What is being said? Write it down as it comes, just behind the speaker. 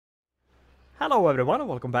Hello everyone and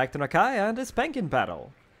welcome back to Nakai and his spanking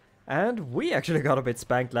battle. And we actually got a bit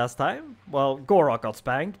spanked last time. Well, Gorok got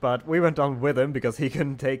spanked, but we went on with him because he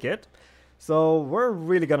couldn't take it. So we're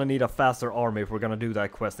really gonna need a faster army if we're gonna do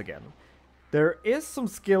that quest again. There is some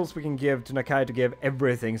skills we can give to Nakai to give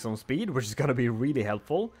everything some speed, which is gonna be really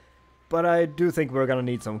helpful. But I do think we're gonna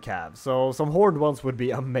need some calves, so some horned ones would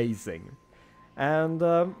be amazing. And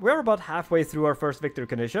we're about halfway through our first victory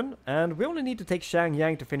condition, and we only need to take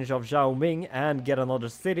Shangyang to finish off Zhao Ming and get another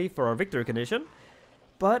city for our victory condition.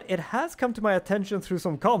 But it has come to my attention through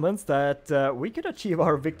some comments that we could achieve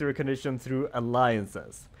our victory condition through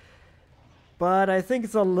alliances. But I think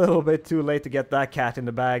it's a little bit too late to get that cat in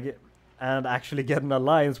the bag and actually get an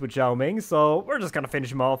alliance with Zhao Ming, so we're just gonna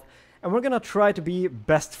finish him off, and we're gonna try to be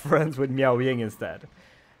best friends with Miao Ying instead.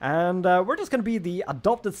 And we're just gonna be the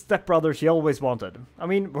adopted stepbrother she always wanted. I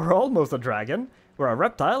mean, we're almost a dragon, we're a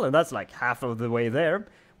reptile, and that's like half of the way there.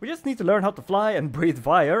 We just need to learn how to fly and breathe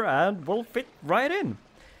fire, and we'll fit right in.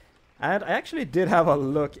 And I actually did have a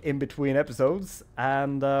look in between episodes,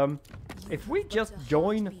 and if we just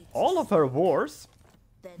join all of her wars,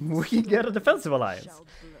 we can get a defensive alliance.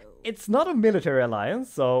 It's not a military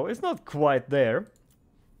alliance, so it's not quite there,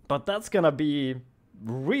 but that's gonna be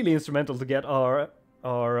really instrumental to get our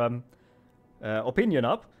opinion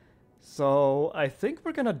up. So I think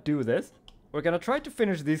we're gonna do this. We're gonna try to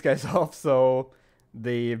finish these guys off so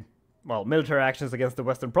the, well, military actions against the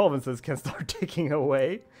western provinces can start ticking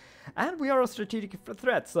away. And we are a strategic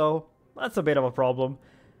threat, so that's a bit of a problem.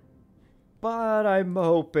 But I'm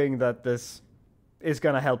hoping that this is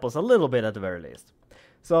gonna help us a little bit at the very least.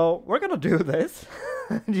 So we're gonna do this.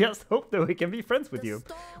 Just hope that we can be friends with you.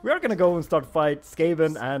 We are gonna go and start fight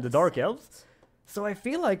Skaven and the Dark Elves. So I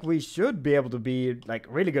feel like we should be able to be, like,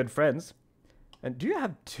 really good friends. And do you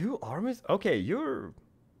have two armies? Okay, you're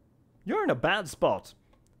in a bad spot.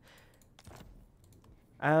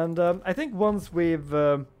 And I think once we've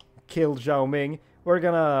killed Zhao Ming, we're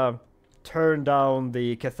gonna turn down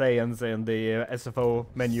the Cathayans in the SFO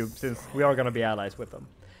menu, since we are gonna be allies with them.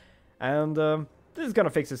 And this is gonna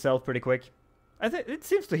fix itself pretty quick. I think it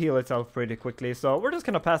seems to heal itself pretty quickly, so we're just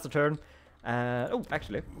gonna pass the turn. Oh,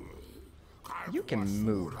 actually, you can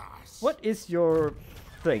move. What is your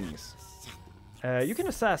things? You can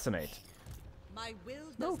assassinate.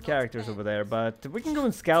 No characters over there, but we can go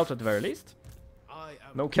and scout at the very least.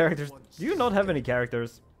 No characters. Do you not have any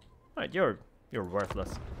characters? Right, you're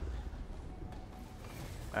worthless.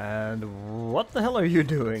 And what the hell are you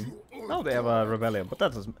doing? Oh, they have a rebellion, but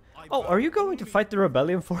that doesn't... Oh, are you going to fight the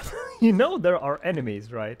rebellion for them? You know there are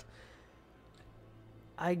enemies, right?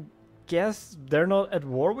 I guess they're not at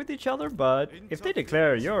war with each other, but if they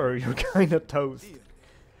declare, you're kind of toast.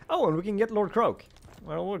 Oh, and we can get Lord Croak.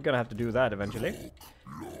 Well, we're gonna have to do that eventually.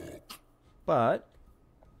 But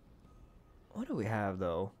what do we have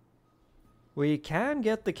though? We can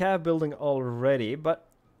get the cab building already, but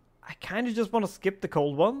I kind of just want to skip the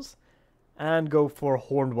cold ones and go for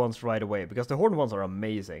horned ones right away, because the horned ones are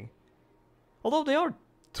amazing. Although they are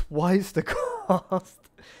twice the cost.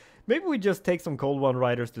 Maybe we just take some cold one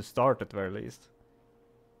riders to start at the very least.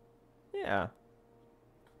 Yeah.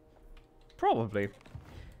 Probably.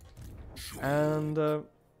 And are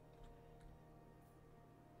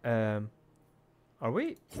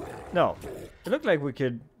we? No. It looked like we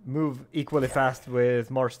could move equally fast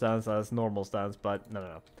with march stance as normal stance, but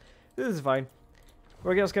no. This is fine.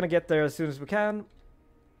 We're just gonna get there as soon as we can.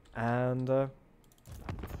 And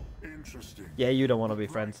yeah, you don't want to be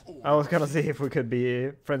friends. I was gonna see if we could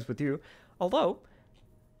be friends with you. Although,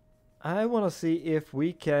 I want to see if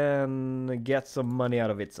we can get some money out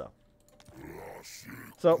of Itza.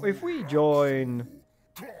 So if we join...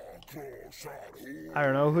 I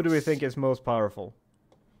don't know, who do we think is most powerful?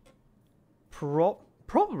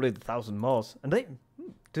 Probably the 1,000 Moss. And they...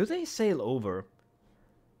 do they sail over?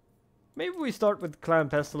 Maybe we start with Clan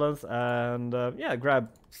Pestilence and yeah,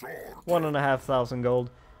 grab 1,500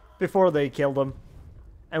 gold before they kill them.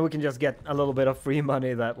 And we can just get a little bit of free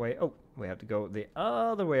money that way. Oh, we have to go the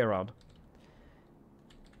other way around.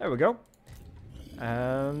 There we go.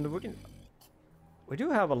 And we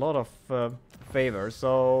do have a lot of favors,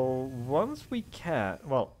 so once we can...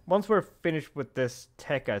 Well, once we're finished with this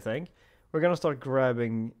tech, I think, we're gonna start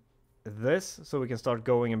grabbing this, so we can start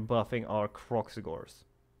going and buffing our Kroxigors.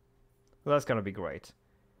 So that's gonna be great.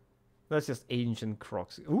 That's just Ancient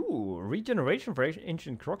Kroxigors. Ooh, regeneration for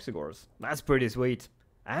Ancient Kroxigors. That's pretty sweet.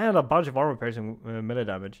 And a bunch of armor piercing melee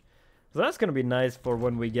damage. So that's gonna be nice for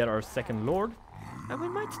when we get our second lord. And we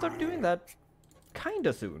might start doing that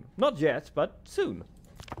kinda soon. Not yet, but soon.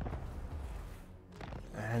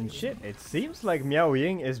 And shit, it seems like Miao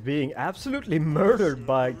Ying is being absolutely murdered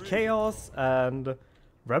by Chaos and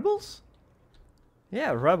Rebels?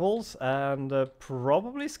 Yeah, Rebels and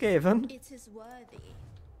probably Skaven. It is worthy.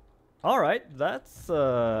 Alright, that's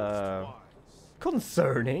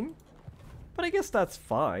concerning. But I guess that's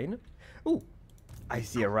fine. Ooh, I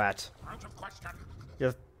see a rat.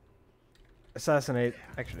 Just assassinate.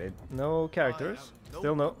 Actually, no characters.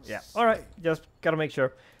 Still no. Yeah, alright, just gotta make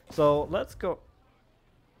sure. So let's go.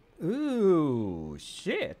 Ooh,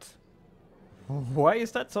 shit. Why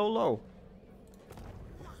is that so low?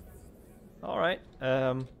 Alright,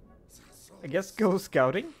 I guess go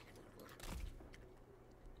scouting.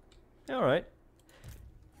 Alright.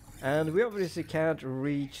 And we obviously can't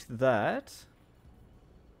reach that.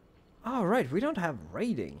 Alright, we don't have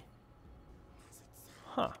raiding.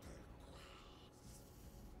 Huh.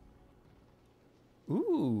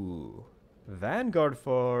 Ooh. Vanguard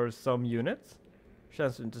for some units.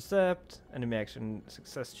 Chance to intercept, enemy action,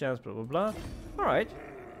 success chance, blah blah blah. Alright.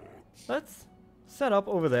 Let's set up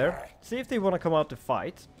over there. See if they want to come out to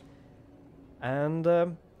fight.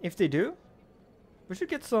 And if they do, we should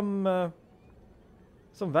get some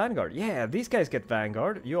Vanguard. Yeah, these guys get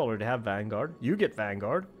Vanguard. You already have Vanguard. You get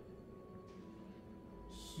Vanguard.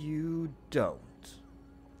 You don't.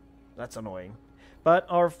 That's annoying. But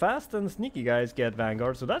our fast and sneaky guys get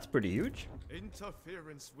Vanguard, so that's pretty huge.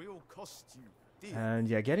 Interference will cost you dear. And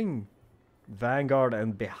yeah, getting Vanguard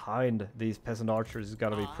and behind these peasant archers is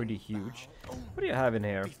gonna be pretty huge. What do you have in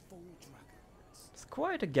here? It's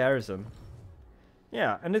quite a garrison.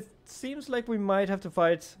 Yeah, and it seems like we might have to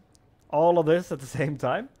fight all of this at the same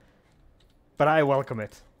time. But I welcome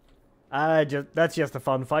it. That's just a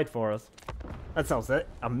fun fight for us. That sounds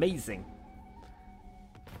amazing.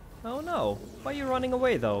 Oh no, why are you running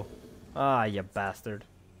away though? Ah, you bastard.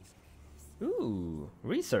 Ooh,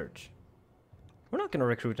 research. We're not gonna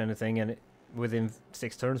recruit anything within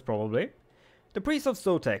 6 turns probably. The priests of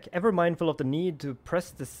Zotek, ever mindful of the need to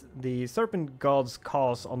press the serpent god's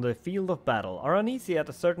cause on the field of battle, are uneasy at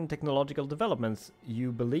a certain technological developments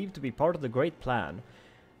you believe to be part of the great plan.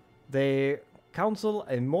 They counsel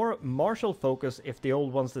a more martial focus if the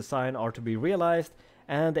old one's design are to be realized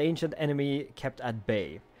and the ancient enemy kept at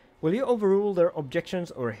bay. Will you overrule their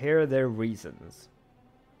objections or hear their reasons?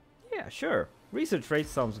 Yeah, sure. Research rate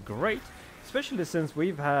sounds great, especially since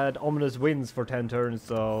we've had ominous wins for 10 turns,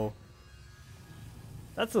 so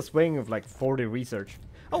that's a swing of like 40 research.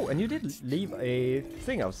 Oh, and you did leave a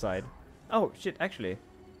thing outside. Oh, shit, actually.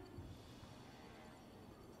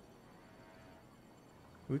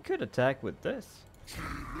 We could attack with this.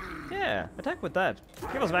 Yeah, attack with that.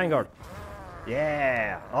 Give us Vanguard.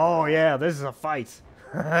 Yeah. Oh, yeah, this is a fight.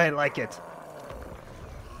 I like it.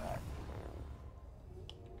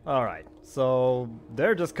 Alright, so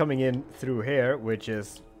they're just coming in through here, which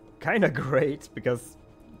is kind of great because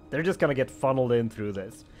they're just gonna get funneled in through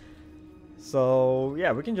this. So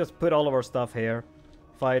yeah, we can just put all of our stuff here.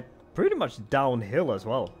 Fight pretty much downhill as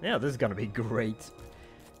well. Yeah, this is gonna be great.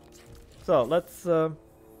 So let's ooh,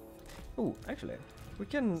 actually, we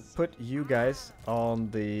can put you guys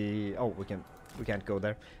on the... Oh, we can't go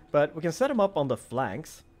there. But we can set them up on the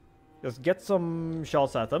flanks. Just get some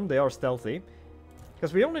shots at them. They are stealthy.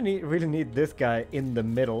 Because we only really need this guy in the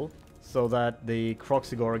middle so that the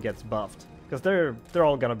Kroxigor gets buffed. Because they're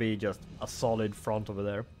all gonna be just a solid front over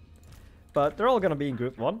there. But they're all gonna be in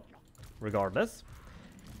group 1, regardless.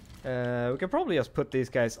 We can probably just put these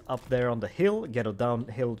guys up there on the hill, get a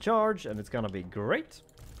downhill charge, and it's gonna be great.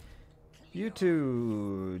 You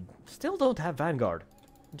two still don't have Vanguard.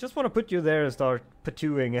 Just want to put you there and start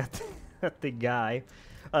patooing at the guy.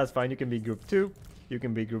 That's fine, you can be group 2, you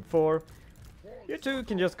can be group 4. You two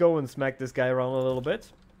can just go and smack this guy around a little bit.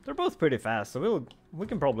 They're both pretty fast, so we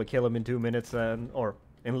can probably kill him in 2 minutes, or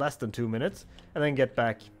in less than 2 minutes, and then get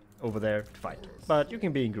back over there to fight. But you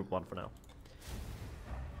can be in group 1 for now.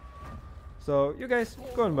 So you guys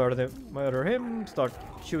go and murder him, start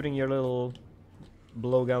shooting your little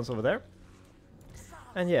blowguns over there.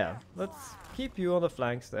 And yeah, let's keep you on the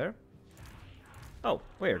flanks there. Oh,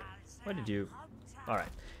 weird. Why did you... Alright.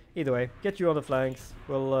 Either way, get you on the flanks.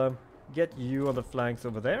 We'll get you on the flanks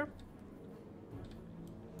over there.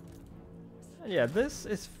 And yeah, this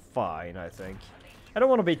is fine, I think. I don't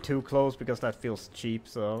want to be too close because that feels cheap,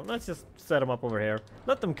 so let's just set them up over here.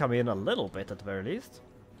 Let them come in a little bit at the very least.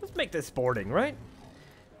 Let's make this sporting, right?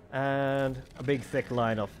 And a big thick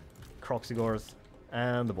line of Kroxigors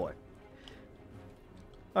and the boy.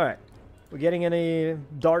 Alright. We getting any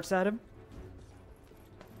darts at him?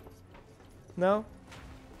 No?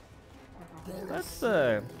 Let's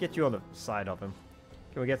get you on the side of him.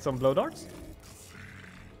 Can we get some blow darts?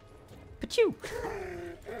 Achoo!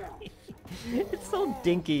 It's so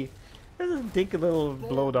dinky. There's a dinky little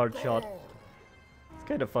blow dart shot. It's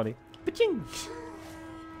kind of funny. Paching!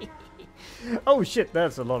 Oh shit,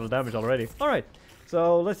 that's a lot of damage already. Alright,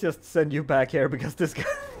 so let's just send you back here because this guy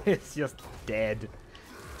is just dead.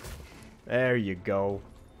 There you go.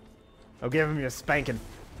 I'll give him your spanking.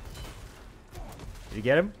 Did you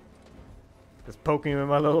get him? Just poking him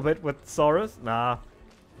a little bit with Saurus? Nah.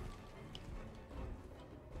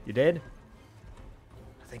 You dead?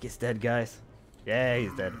 I think he's dead, guys. Yeah,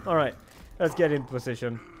 he's dead. Alright, let's get into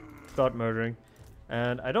position. Start murdering.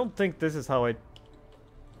 And I don't think this is how I...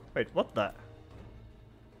 Wait, what the?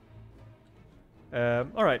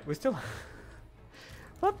 Alright, we still...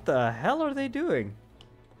 What the hell are they doing?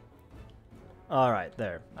 Alright,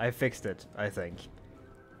 there. I fixed it, I think.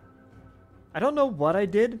 I don't know what I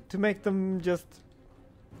did to make them just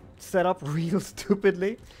set up real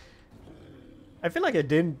stupidly. I feel like I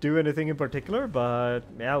didn't do anything in particular, but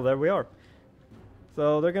yeah, there we are.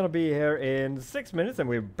 So they're gonna be here in 6 minutes, and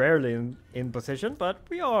we're barely in position, but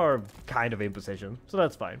we are kind of in position, so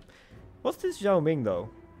that's fine. What's this Zhao Ming, though?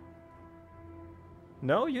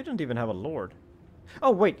 No, you didn't even have a lord.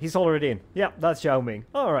 Oh, wait, he's already in. Yeah, that's Zhao Ming.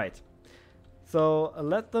 Alright. So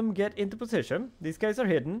let them get into position. These guys are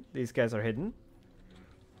hidden. These guys are hidden.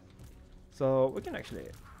 So we can actually...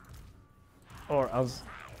 Or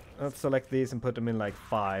let's select these and put them in like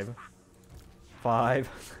 5.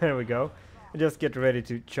 5. There we go. And just get ready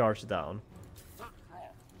to charge down.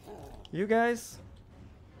 You guys.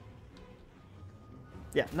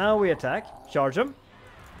 Yeah, now we attack. Charge them.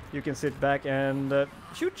 You can sit back and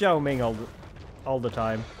shoot Zhao Ming all the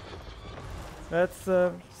time. Let's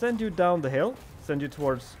send you down the hill. Send you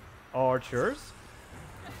towards archers.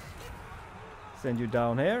 Send you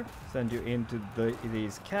down here. Send you into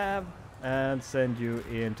these cav. And send you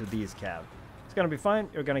into these cav. It's gonna be fine.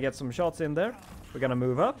 You're gonna get some shots in there. We're gonna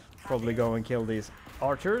move up. Probably go and kill these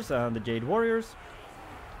archers and the Jade Warriors.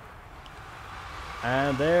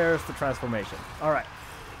 And there's the transformation. Alright.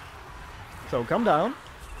 So come down.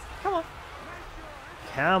 Come on.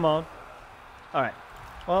 Come on. Alright.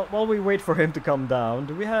 Well, while we wait for him to come down,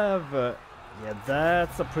 do we have... yeah,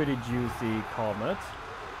 that's a pretty juicy comet.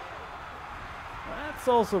 That's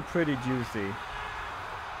also pretty juicy.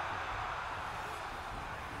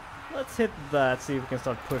 Let's hit that, see if we can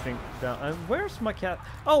start pushing down. And where's my cat?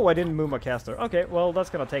 Oh, I didn't move my caster. Okay, well, that's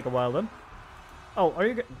gonna take a while then. Oh, are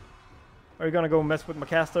you gonna go mess with my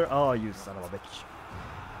caster? Oh, you son of a bitch.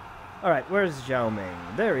 Alright, where's Zhao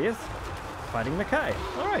Ming? There he is. Fighting Nakai.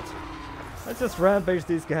 Alright. Let's just rampage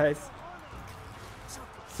these guys.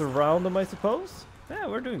 Surround them, I suppose? Yeah,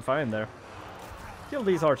 we're doing fine there. Kill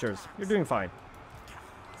these archers. You're doing fine.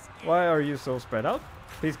 Why are you so spread out?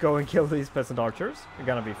 Please go and kill these peasant archers. You're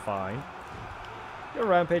gonna be fine. You're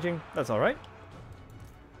rampaging. That's alright.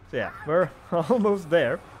 So yeah, we're almost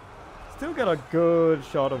there. Still got a good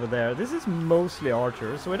shot over there. This is mostly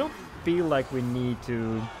archers, so I don't feel like we need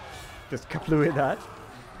to just kaplooey that.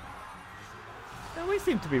 And we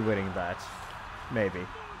seem to be winning that. Maybe.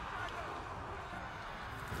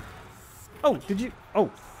 Oh, did you?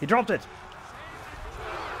 Oh, he dropped it.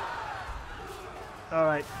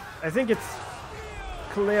 Alright, I think it's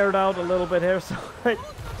cleared out a little bit here, so I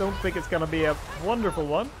don't think it's gonna be a wonderful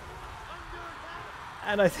one.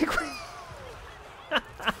 And I think we...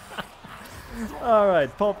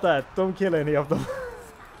 Alright, pop that. Don't kill any of them.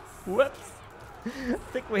 Whoops. I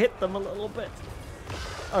think we hit them a little bit.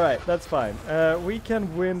 Alright, that's fine. We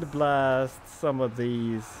can wind blast some of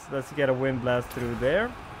these. Let's get a wind blast through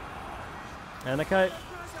there. And Nakai,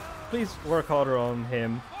 please work harder on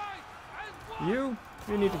him. You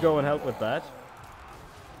need to go and help with that.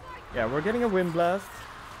 Yeah, we're getting a wind blast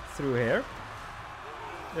through here.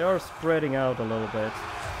 They are spreading out a little bit,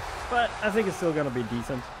 but I think it's still gonna be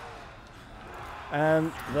decent.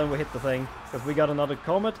 And then we hit the thing, because we got another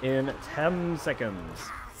comet in 10 seconds.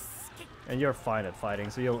 And you're fine at fighting,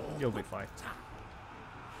 so you'll be fine.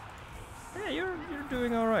 Yeah, you're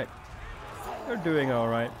doing all right. You're doing all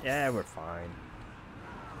right. Yeah, we're fine.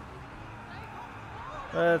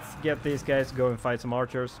 Let's get these guys to go and fight some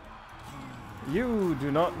archers. You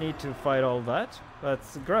do not need to fight all that.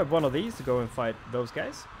 Let's grab one of these to go and fight those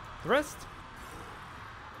guys. The rest,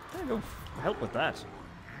 yeah, go help with that.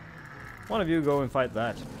 One of you go and fight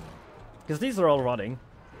that. Because these are all running.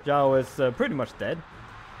 Zhao is pretty much dead.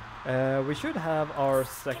 We should have our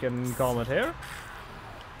second comet here.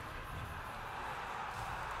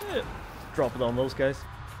 Yeah, drop it on those guys.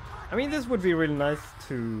 I mean, this would be really nice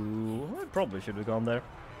to... I probably should have gone there.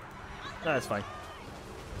 That's fine.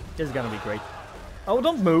 This is gonna be great. Oh,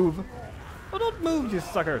 don't move! Oh, don't move, you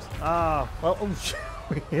suckers! Ah, well, oh,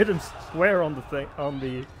 we hit him square on the thing, on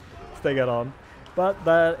the Stegadon. But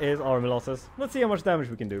that is army losses. Let's see how much damage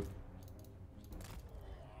we can do.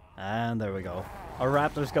 And there we go. Our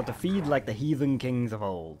raptors got to feed like the heathen kings of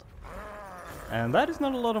old. And that is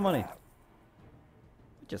not a lot of money.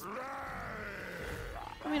 Just...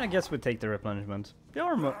 I mean, I guess we take the replenishment. The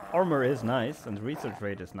armor is nice, and the research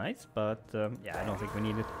rate is nice, but yeah, I don't think we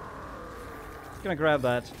need it. Just gonna grab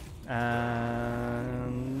that.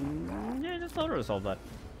 And... yeah, just auto-resolve that.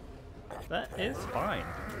 That is fine.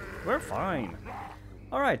 We're fine.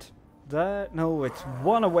 Alright. No, it's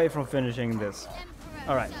one away from finishing this.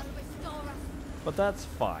 Alright. But that's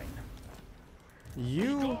fine.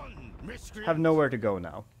 You have nowhere to go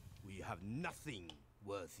now. We have nothing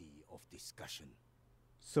worthy of discussion.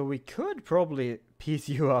 So we could probably piece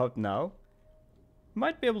you out now.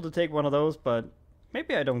 Might be able to take one of those, but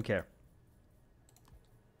maybe I don't care.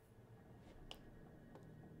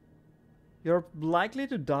 You're likely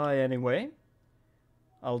to die anyway.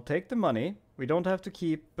 I'll take the money. We don't have to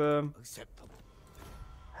keep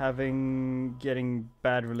getting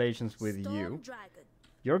bad relations with you.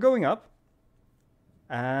 You're going up.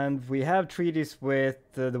 And we have treaties with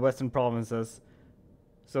the western provinces.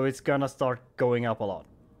 So it's gonna start going up a lot.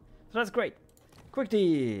 So that's great. Quick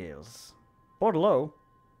deals. Bordeaux.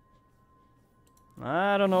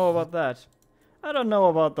 I don't know about that. I don't know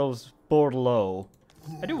about those Bordeaux.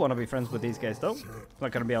 I do want to be friends with these guys though. It's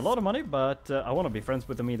not gonna be a lot of money, but I want to be friends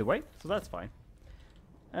with them either way. So that's fine.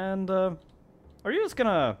 And are you just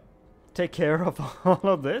gonna take care of all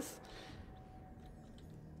of this?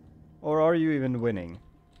 Or are you even winning?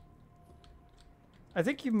 I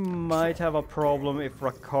think you might have a problem if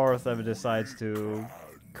Rakarth ever decides to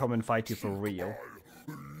come and fight you for real.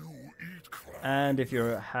 And if you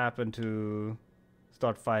happen to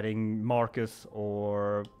start fighting Marcus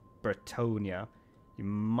or Bretonia, you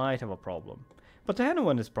might have a problem. But the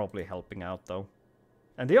Hanuman is probably helping out though.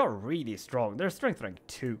 And they are really strong. They're strength rank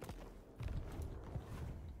 2.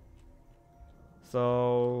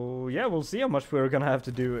 So yeah, we'll see how much we're gonna have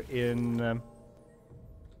to do in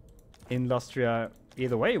Lustria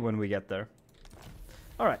either way when we get there.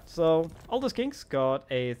 Alright, so all the skinks got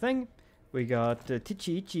a thing. We got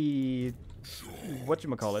Tichi,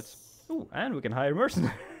 whatchamacallit. Ooh, and we can hire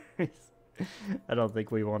mercenaries. I don't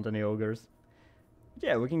think we want any ogres.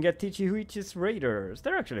 Yeah, we can get Tichi raiders.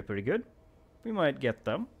 They're actually pretty good. We might get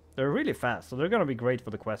them. They're really fast, so they're gonna be great for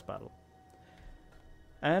the quest battle.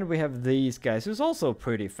 And we have these guys who's also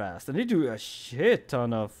pretty fast, and they do a shit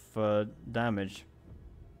ton of damage.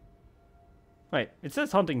 Wait, it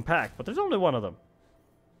says hunting pack, but there's only one of them.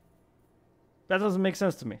 That doesn't make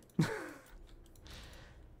sense to me.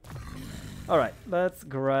 Alright, let's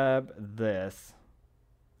grab this.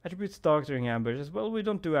 Attribute stock during ambushes. Well, we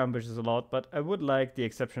don't do ambushes a lot, but I would like the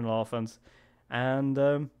exceptional offense.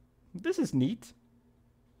 And this is neat.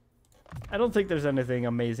 I don't think there's anything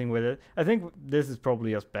amazing with it. I think this is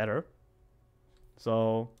probably just better.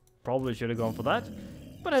 So, probably should have gone for that.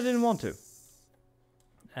 But I didn't want to.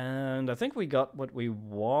 And I think we got what we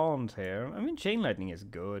want here. I mean, chain lightning is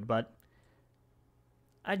good, but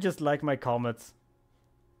I just like my comets.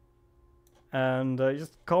 And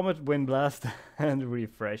just comet, wind blast, and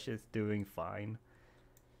refresh is doing fine.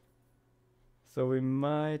 So we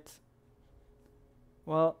might...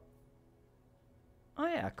 well... oh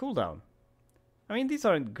yeah, cooldown. I mean, these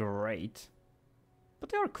aren't great, but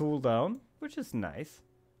they are cooldown, which is nice.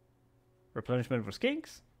 Replenishment for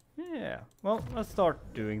skinks? Yeah, well, let's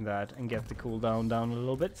start doing that and get the cooldown down a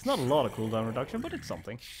little bit. It's not a lot of cooldown reduction, but it's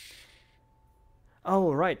something.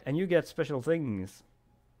 Oh, right, and you get special things.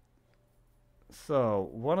 So,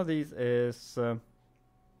 one of these is...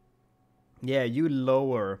 yeah, you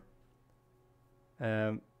lower...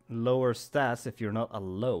 lower stats if you're not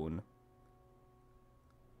alone.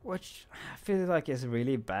 Which I feel like is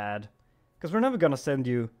really bad. Because we're never gonna send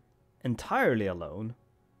you entirely alone.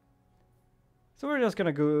 So we're just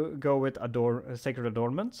gonna go with Sacred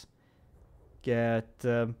Adornments. Get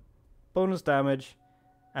bonus damage.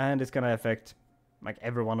 And it's gonna affect like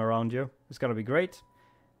everyone around you. It's gonna be great.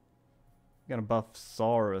 Gonna buff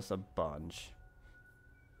Saurus a bunch.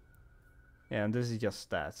 Yeah, and this is just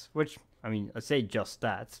stats. Which, I mean, I say just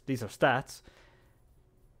stats. These are stats.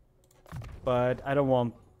 But I don't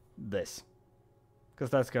want this. Because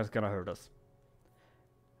that's just gonna hurt us.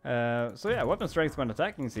 So yeah, weapon strength when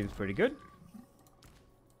attacking seems pretty good.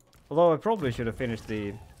 Although I probably should have finished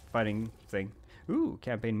the fighting thing. Ooh,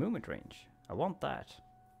 campaign movement range. I want that.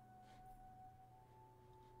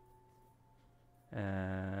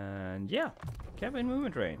 And yeah, campaign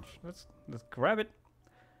movement range. Let's grab it.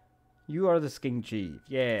 You are the Skink Chief.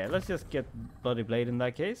 Yeah, let's just get Bloody Blade in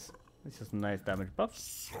that case. This is a nice damage buff.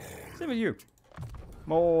 Same with you.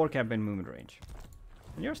 More campaign movement range.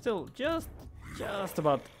 And you're still just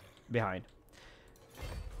about behind.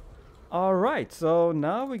 Alright, so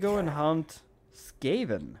now we go and hunt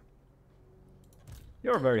Skaven.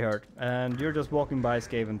 You're very hurt, and you're just walking by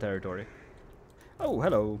Skaven territory. Oh,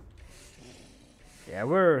 hello. Yeah,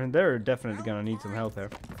 they're definitely gonna need some help here.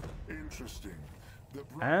 Interesting.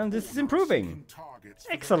 And this is improving.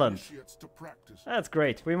 Excellent. That's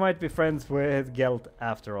great. We might be friends with Gelt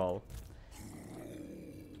after all.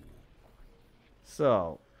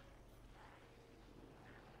 So,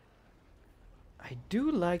 I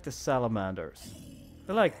do like the salamanders.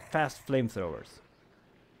 They're like fast flamethrowers.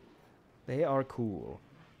 They are cool.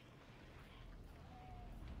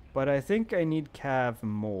 But I think I need Cav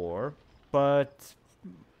more. But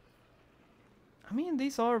I mean,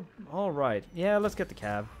 these are alright. Yeah, let's get the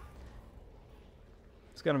Cav.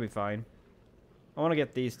 It's gonna be fine. I want to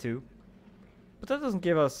get these two. But that doesn't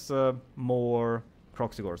give us more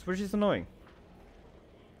Kroxigors, which is annoying.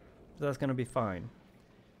 So that's gonna be fine.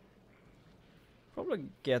 Probably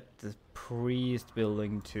get the priest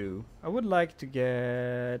building too. I would like to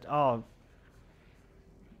get... Oh.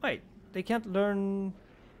 Wait, they can't learn...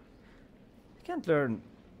 They can't learn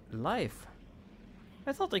life.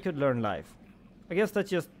 I thought they could learn life. I guess that's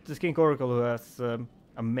just the Skink Oracle who has a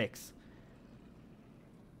mix.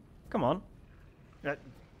 Come on.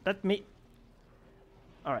 Let me...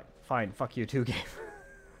 Alright, fine. Fuck you too, game.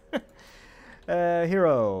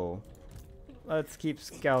 Hero. Let's keep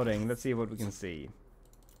scouting. Let's see what we can see.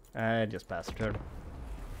 Just pass the turn.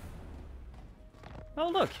 Oh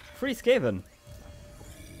look! Free Skaven!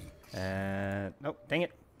 Nope, dang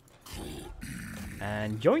it.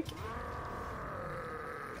 And joink!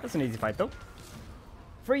 That's an easy fight though.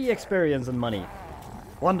 Free experience and money.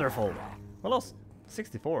 Wonderful! We lost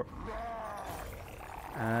 64.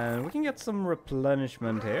 And we can get some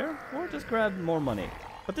replenishment here, or just grab more money.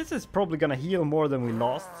 But this is probably gonna heal more than we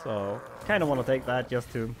lost, so kind of want to take that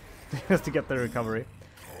just to just to get the recovery.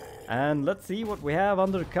 And let's see what we have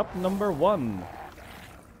under cup number 1.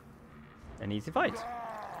 An easy fight.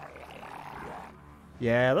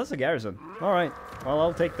 Yeah, that's a garrison. Alright, well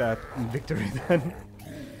I'll take that victory then.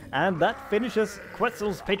 And that finishes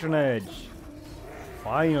Quetzal's patronage.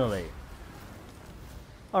 Finally.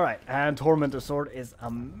 Alright, and Tormentor Sword is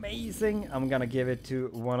amazing. I'm gonna give it to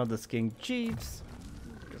one of the Skink Chiefs.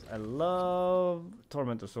 Because I love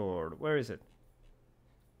Tormentor Sword. Where is it?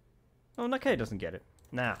 Oh, Nakai doesn't get it.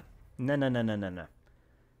 Nah. Nah.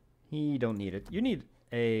 He don't need it. You need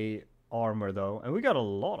a armor though. And we got a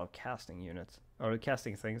lot of casting units. Or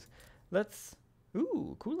casting things. Let's...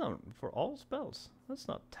 Ooh, cooldown for all spells. That's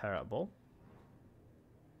not terrible.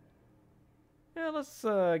 Yeah, let's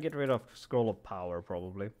get rid of Scroll of Power,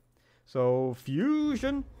 probably. So,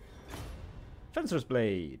 Fusion! Fencer's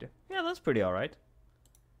Blade. Yeah, that's pretty alright.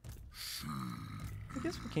 I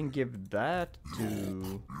guess we can give that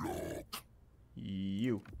to...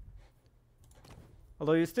 you.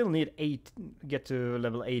 Although you still need 8... Get to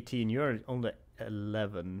level 18. You're only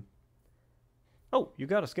 11. Oh, you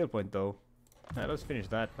got a skill point, though. Yeah, let's finish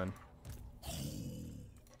that, then.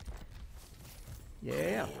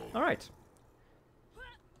 Yeah, alright.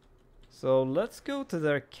 So let's go to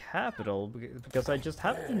their capital, because I just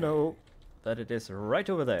have to know that it is right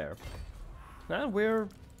over there. And we're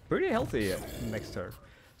pretty healthy next turn.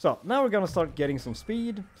 So now we're gonna start getting some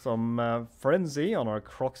speed, some frenzy on our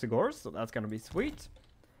Kroxigors, so that's gonna be sweet.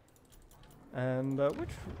 And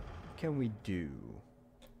which can we do?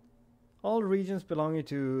 All regions belonging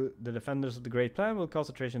to the defenders of the Great Plan will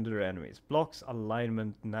concentration to their enemies. Blocks,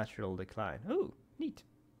 alignment, natural decline. Ooh, neat.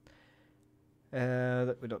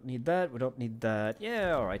 We don't need that, we don't need that.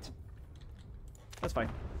 Yeah, alright. That's fine.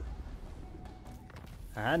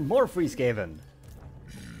 And more free Skaven.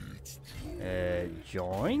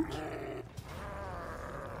 Joink.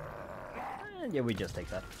 And yeah, we just take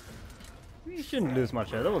that. We shouldn't lose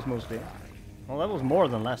much there. That was mostly... Well, that was more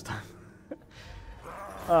than last time.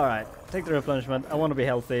 Alright, take the replenishment. I want to be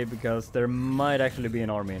healthy because there might actually be an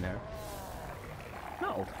army in here.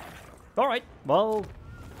 No. Alright, well...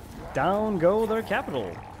 Down go their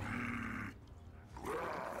capital.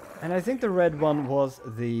 And I think the red one was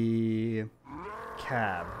the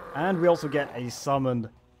cab. And we also get a summoned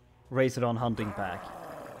Razordon hunting pack.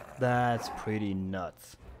 That's pretty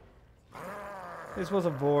nuts. This was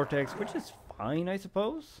a vortex, which is fine, I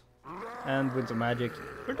suppose. And Winds of Magic.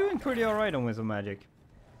 We're doing pretty alright on Winds of Magic.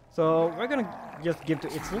 So we're gonna just give to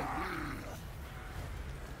Itza.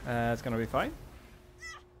 It's gonna be fine.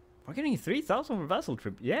 We're getting 3,000 for Vassal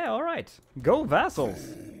trip. Yeah, alright. Go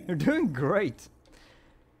Vassals! You're doing great.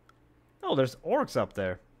 Oh, there's orcs up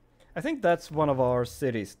there. I think that's one of our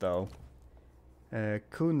cities, though.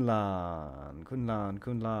 Kunlan.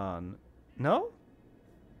 No?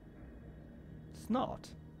 It's not.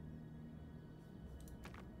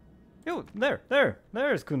 Yo,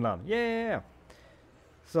 there's Kunlan. Yeah.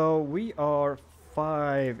 So we are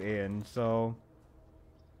 5 in, so...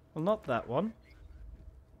 Well, not that one.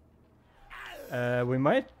 We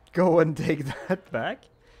might go and take that back.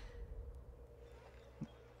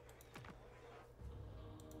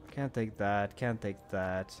 Can't take that, can't take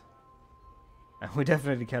that. And we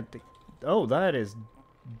definitely can't take... Oh, that is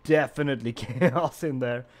definitely chaos in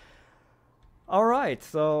there. Alright,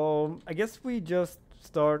 so I guess we just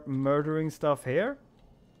start murdering stuff here.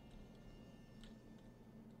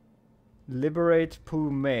 Liberate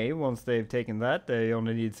Pume once they've taken that. They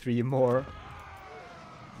only need 3 more.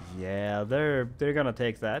 Yeah, they're gonna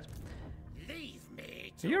take that.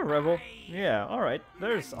 You're a rebel. Yeah, alright.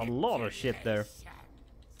 There's a lot of shit there.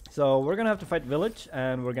 So we're gonna have to fight Village,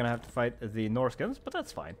 and we're gonna have to fight the Norskins, but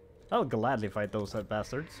that's fine. I'll gladly fight those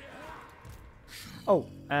bastards. Oh,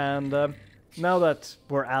 and now that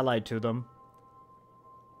we're allied to them,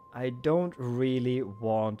 I don't really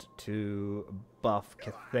want to buff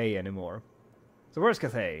Cathay anymore. So where's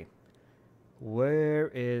Cathay? Where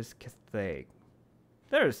is Cathay?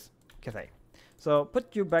 There's Cathay. So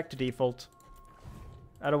put you back to default.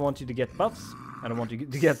 I don't want you to get buffs. I don't want you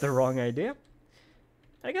to get the wrong idea.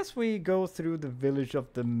 I guess we go through the Village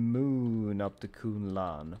of the Moon up to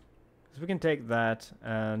Kunlan. So we can take that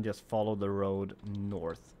and just follow the road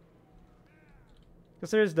north.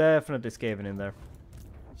 Because there's definitely Skaven in there.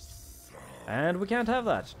 And we can't have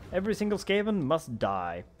that. Every single Skaven must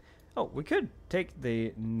die. Oh, we could take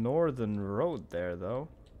the northern road there, though.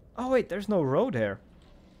 Oh, wait, there's no road here.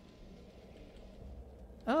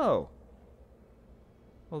 Oh.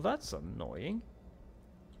 Well, that's annoying.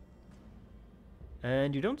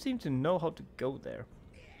 And you don't seem to know how to go there.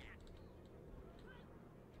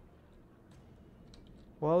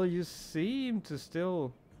 Well, you seem to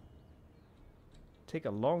still take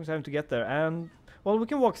a long time to get there, and well, we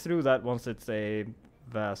can walk through that once it's a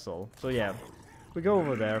vassal. So yeah, we go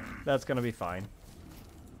over there. That's gonna be fine.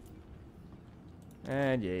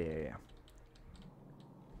 And yeah.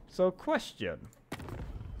 So question: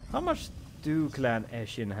 how much do Clan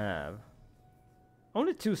Eshin have?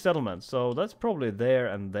 Only 2 settlements, so that's probably there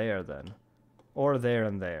and there then, or there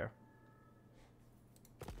and there.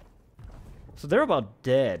 So they're about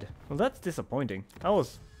dead. Well, that's disappointing. I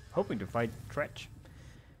was hoping to fight Tretch.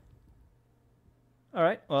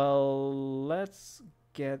 Alright, well, let's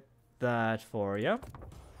get that for you.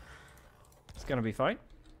 It's gonna be fine.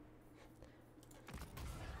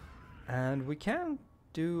 And we can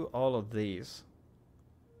do all of these.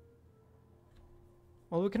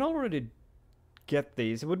 Well, we can already get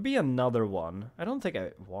these. It would be another one. I don't think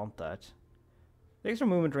I want that. The extra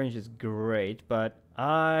movement range is great, but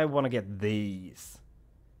I want to get these.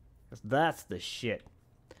 Because that's the shit.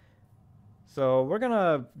 So we're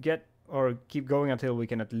gonna get, or keep going until we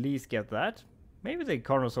can at least get that. Maybe the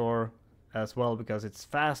Carnosaur as well, because it's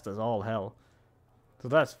fast as all hell. So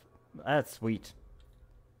that's sweet.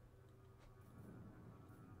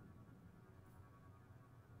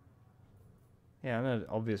 Yeah, and I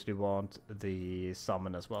obviously want the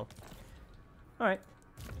summon as well. Alright.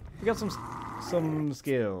 We got some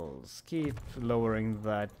skills. Keep lowering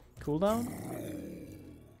that cooldown.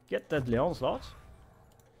 Get Deadly Onslaught.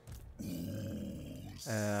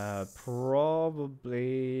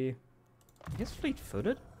 Probably... I guess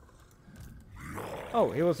Fleet-footed? Oh,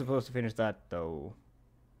 he was supposed to finish that though.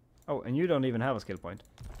 Oh, and you don't even have a skill point.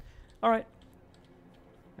 Alright.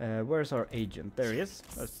 Where's our agent? There he is.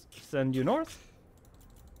 Let's send you north.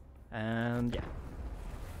 And yeah.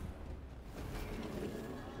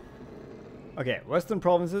 Okay, Western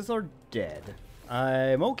provinces are dead.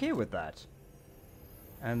 I'm okay with that.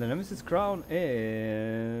 And the Nemesis crown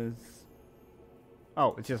is...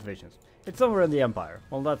 Oh, it's just visions. It's somewhere in the Empire.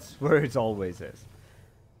 Well, that's where it always is.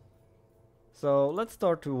 So let's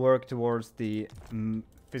start to work towards the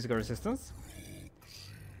physical resistance.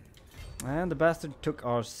 And the bastard took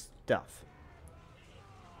our stuff.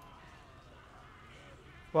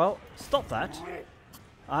 Well, stop that.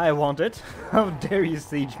 I want it. How dare you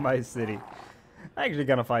siege my city? I'm actually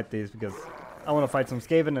gonna fight these because I want to fight some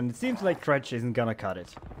Skaven, and it seems like Tretch isn't gonna cut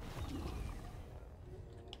it.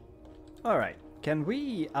 Alright, can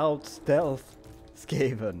we out-stealth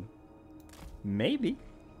Skaven? Maybe.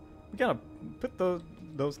 We're gonna put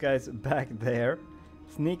those guys back there,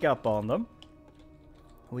 sneak up on them.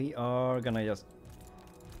 We are gonna just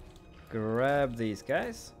grab these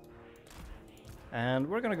guys. And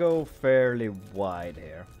we're gonna go fairly wide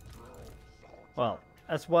here. Well,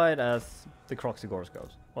 as wide as the Kroxigors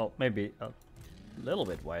goes. Well, maybe a little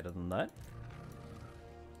bit wider than that.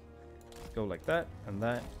 Let's go like that, and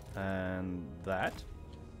that, and that.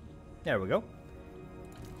 There we go.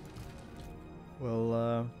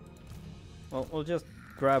 Well, we'll just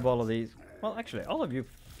grab all of these. Well, actually, all of you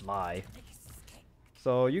fly.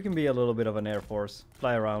 So you can be a little bit of an air force.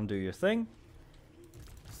 Fly around, do your thing.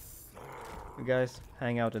 You guys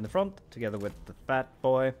hang out in the front together with the fat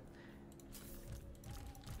boy.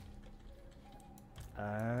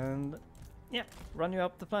 And yeah, run you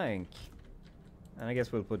up the flank. And I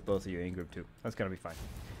guess we'll put both of you in group 2. That's gonna be fine.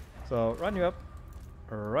 So run you up,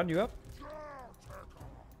 run you up,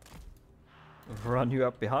 run you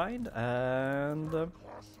up behind, and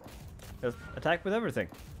just attack with everything.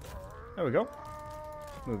 There we go.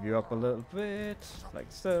 Move you up a little bit, like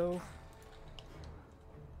so.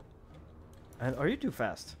 And are you too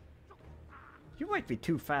fast? You might be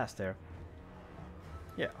too fast there.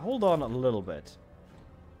 Yeah, hold on a little bit.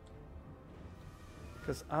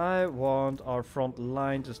 Because I want our front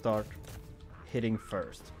line to start hitting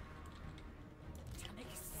first.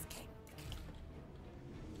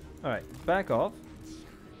 Alright, back off.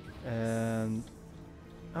 And...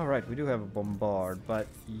 Alright, we do have a bombard, but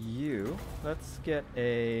you... Let's get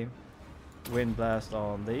a wind blast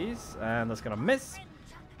on these, and that's gonna miss.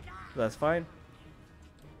 That's fine.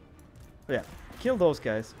 But yeah, kill those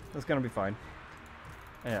guys. That's gonna be fine.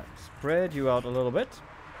 Yeah, spread you out a little bit.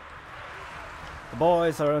 The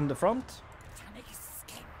boys are in the front.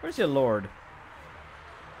 Where's your lord?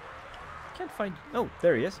 Can't find... Oh,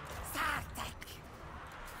 there he is.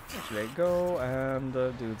 Actually, go and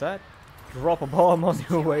do that. Drop a bomb on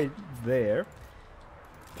your way there.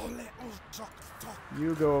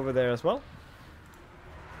 You go over there as well.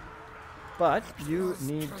 But you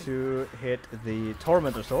need to hit the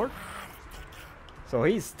Tormentor Sword. So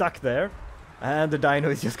he's stuck there. And the dino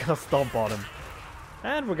is just gonna stomp on him.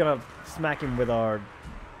 And we're gonna smack him with our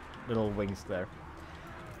little wings there.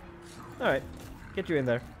 Alright, get you in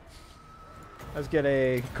there. Let's get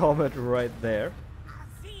a comet right there.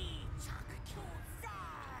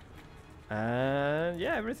 And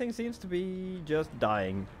yeah, everything seems to be just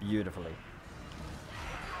dying beautifully.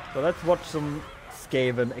 So let's watch some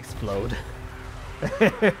Skaven explode.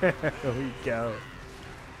 There we go.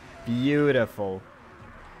 Beautiful.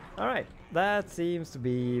 Alright, that seems to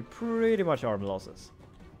be pretty much armor losses.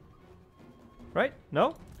 Right?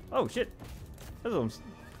 No? Oh shit. There's some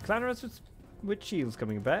clanrats with shields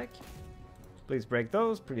coming back. Please break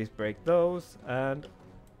those, please break those, and...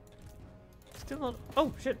 Still not...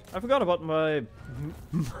 Oh shit, I forgot about my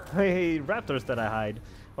raptors that I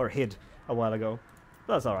hid a while ago.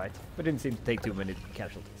 That's alright. We didn't seem to take too many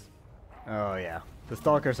casualties. Oh yeah, the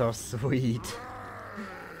stalkers are sweet.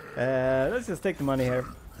 Let's just take the money here.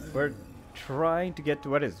 We're trying to get to,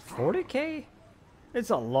 what is it, 40k? It's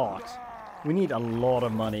a lot. We need a lot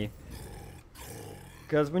of money.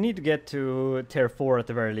 Because we need to get to tier 4 at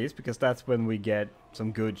the very least, because that's when we get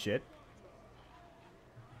some good shit.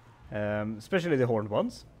 Especially the horned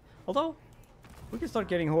ones. Although, we can start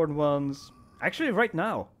getting horned ones actually right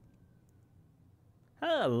now.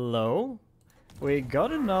 Hello. We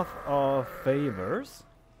got enough of favors.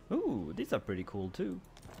 Ooh, these are pretty cool too.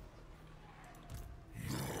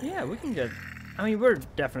 Yeah, we can get... I mean, we're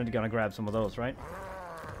definitely gonna grab some of those, right?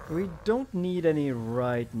 We don't need any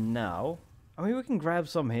right now. I mean, we can grab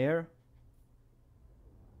some here.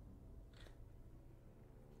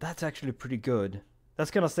 That's actually pretty good. That's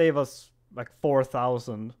gonna save us like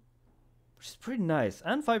 4,000. Which is pretty nice.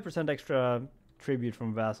 And 5% extra tribute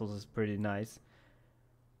from Vassals is pretty nice.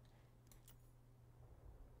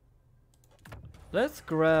 Let's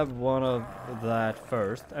grab one of that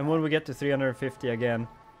first. And when we get to 350 again,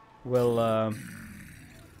 we'll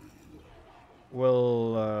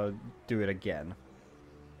do it again.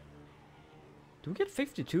 Do we get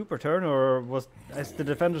 52 per turn, or is the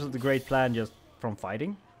Defenders of the Great Plan just from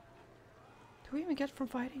fighting? Do we even get from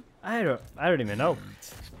fighting? I don't even know.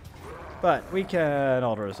 But we can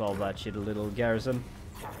auto-resolve that shit a little, garrison.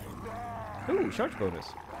 Ooh, charge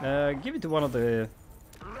bonus. Give it to one of the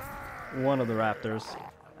raptors,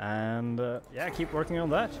 and yeah, keep working on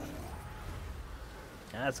that.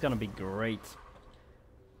 That's gonna be great.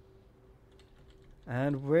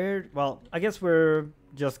 And well, I guess we're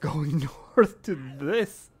just going north to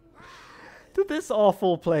this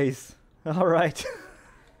awful place. All right.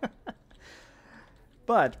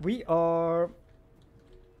 But we are...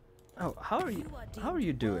 Oh, how are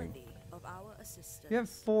you doing? You have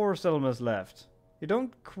 4 settlements left. You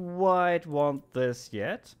don't quite want this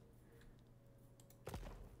yet.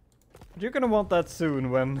 But you're gonna want that soon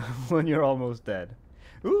when you're almost dead.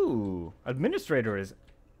 Ooh, Administrator is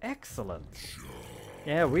Excellent.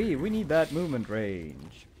 Yeah, we need that movement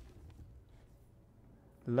range.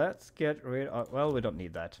 Let's get rid of... Well, we don't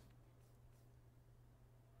need that.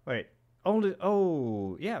 Wait. Only...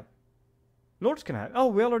 Oh, yeah. Lords can have... Oh,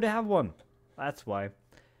 we already have one. That's why.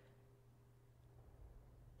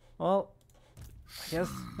 Well, I guess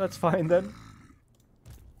that's fine then.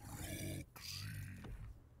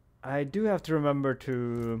 I do have to remember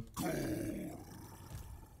to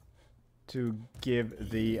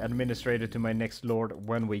give the administrator to my next lord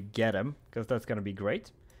when we get him, because that's gonna be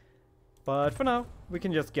great. But for now, we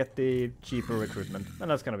can just get the cheaper recruitment,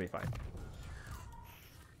 and that's gonna be fine.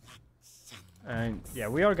 And yeah,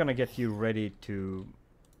 we are gonna get you ready to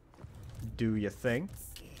do your thing.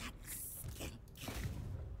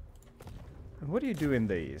 And what do you do in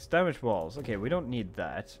these? Damage walls. Okay, we don't need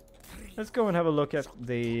that. Let's go and have a look at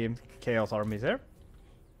the Chaos armies here.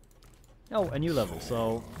 Oh, a new level.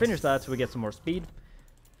 So finish that so we get some more speed.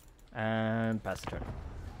 And pass the turn.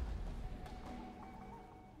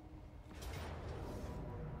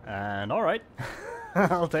 And alright.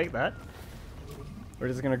 I'll take that. We're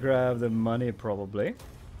just gonna grab the money probably.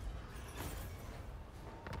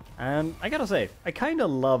 And I gotta say, I kinda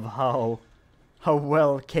love how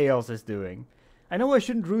well Chaos is doing. I know I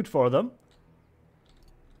shouldn't root for them,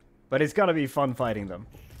 but it's gotta be fun fighting them.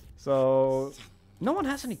 So, no one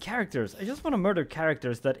has any characters. I just want to murder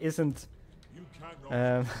characters that isn't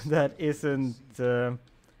Clan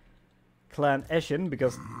Eshin,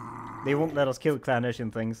 because they won't let us kill Clan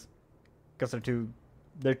Eshin things, because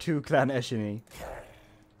they're too Clan Eshin-y.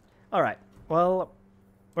 All right. Well,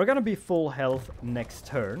 we're gonna be full health next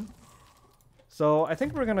turn, so I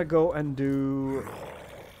think we're gonna go and do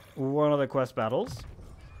one of the quest battles.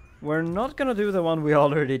 We're not gonna do the one we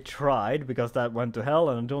already tried, because that went to hell,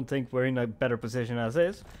 and I don't think we're in a better position as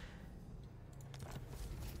is.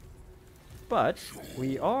 But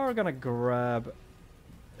we are gonna grab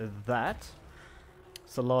that.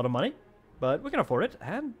 It's a lot of money, but we can afford it,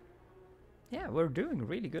 and yeah, we're doing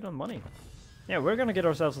really good on money. Yeah, we're gonna get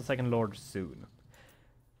ourselves a second lord soon.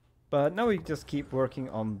 But now we just keep working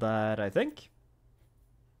on that, I think.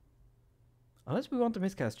 Unless we want the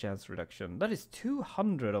miscast chance reduction. That is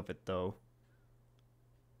 200 of it, though.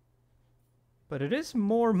 But it is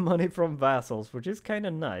more money from Vassals, which is kind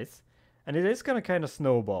of nice. And it is going to kind of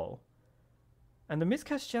snowball. And the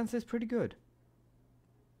miscast chance is pretty good.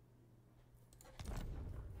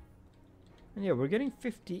 And yeah, we're getting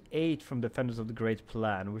 58 from Defenders of the Great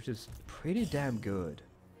Plan, which is pretty damn good.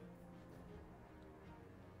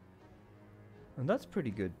 And that's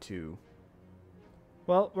pretty good, too.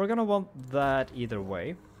 Well, we're gonna want that either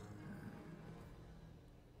way.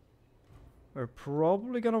 We're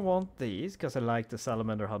probably gonna want these, because I like the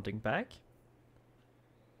salamander hunting pack.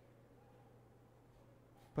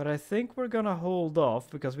 But I think we're gonna hold off,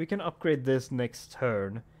 because we can upgrade this next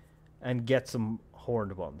turn and get some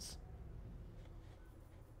horned ones.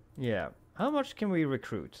 Yeah. How much can we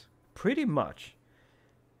recruit? Pretty much.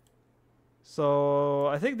 So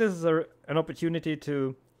I think this is an opportunity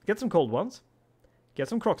to get some cold ones. Get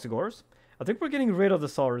some Kroxigors. I think we're getting rid of the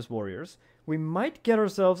Saurus warriors. We might get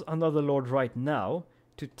ourselves another lord right now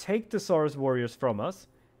to take the Saurus warriors from us,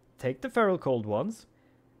 take the feral cold ones,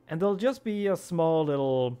 and they'll just be a small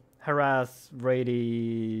little harass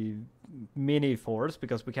raidy mini force,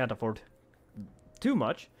 because we can't afford too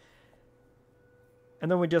much. And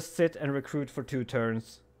then we just sit and recruit for 2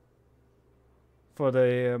 turns for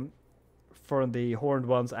the horned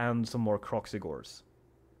ones and some more Kroxigors.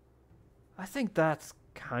 I think that's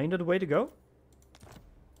kind of the way to go.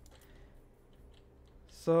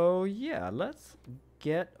 So yeah, let's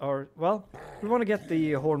get our... Well, we want to get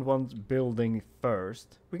the horned ones building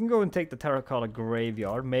first. We can go and take the terracotta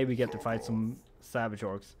graveyard. Maybe get to fight some savage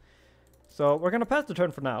orcs. So we're going to pass the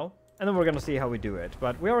turn for now. And then we're going to see how we do it.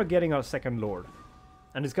 But we are getting our second lord.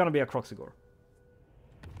 And it's going to be a Kroxigor.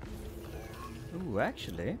 Ooh,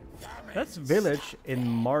 actually, that's village in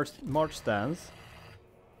March stance.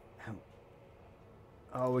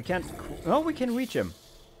 Oh, we can't... Oh, we can reach him.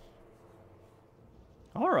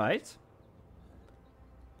 Alright.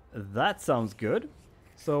 That sounds good.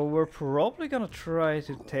 So we're probably gonna try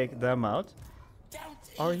to take them out.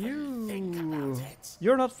 Are you...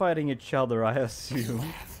 You're not fighting each other, I assume.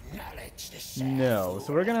 No,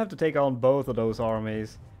 so we're gonna have to take on both of those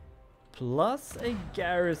armies. Plus a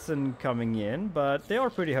garrison coming in, but they are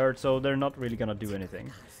pretty hurt, so they're not really gonna do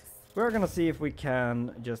anything. We're gonna see if we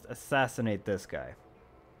can just assassinate this guy.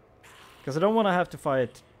 Because I don't want to have to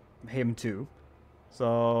fight him too.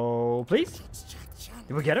 So, please?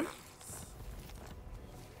 Did we get him?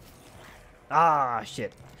 Ah,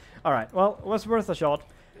 shit. Alright, well, it was worth a shot.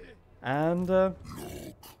 And,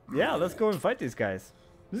 yeah, let's go and fight these guys.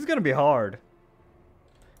 This is gonna be hard.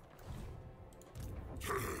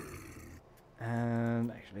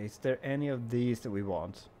 And actually, is there any of these that we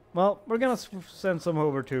want? Well, we're gonna send some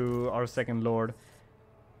over to our second lord.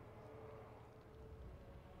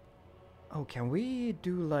 Oh, can we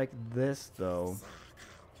do like this though?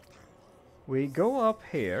 We go up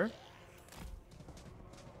here.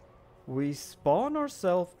 We spawn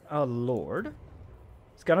ourselves a lord.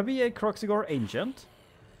 It's gonna be a Kroxigor Ancient.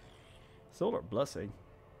 Solar Blessing.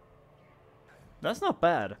 That's not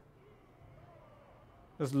bad.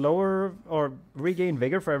 Just lower or regain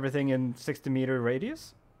vigor for everything in 60-meter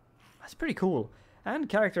radius. That's pretty cool. And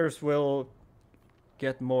characters will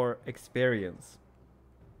get more experience.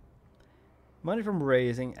 Money from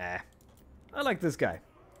raising. I like this guy.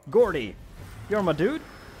 Gordy, you're my dude.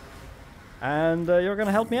 And you're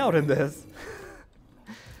gonna help me out in this.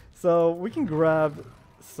 So we can grab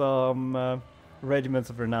some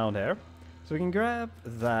regiments of renown here. So we can grab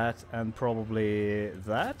that and probably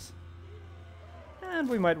that. And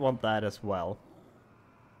we might want that as well.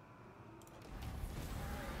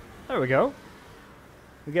 There we go.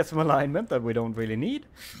 We get some alignment that we don't really need.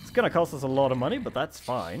 It's gonna cost us a lot of money, but that's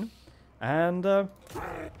fine. And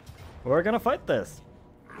we're gonna fight this.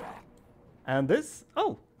 And this...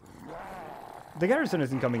 Oh! The garrison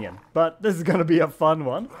isn't coming in, but this is gonna be a fun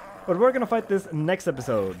one. But we're gonna fight this next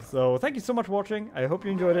episode. So thank you so much for watching. I hope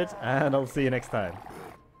you enjoyed it, and I'll see you next time.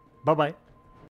 Bye-bye.